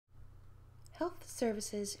Health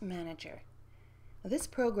Services Manager. Now, this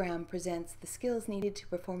program presents the skills needed to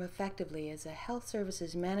perform effectively as a health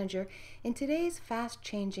services manager in today's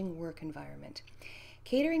fast-changing work environment.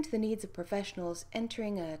 Catering to the needs of professionals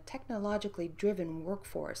entering a technologically driven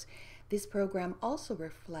workforce, this program also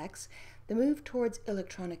reflects the move towards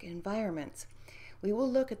electronic environments. We will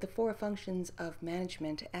look at the 4 functions of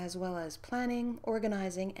management as well as planning,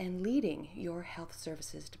 organizing, and leading your health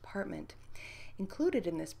services department. Included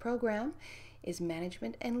in this program is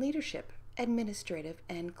management and leadership, administrative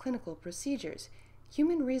and clinical procedures,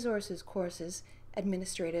 human resources courses,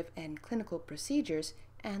 administrative and clinical procedures,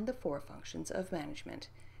 and the 4 functions of management.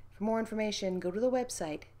 For more information, go to the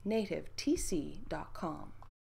website nativetc.com.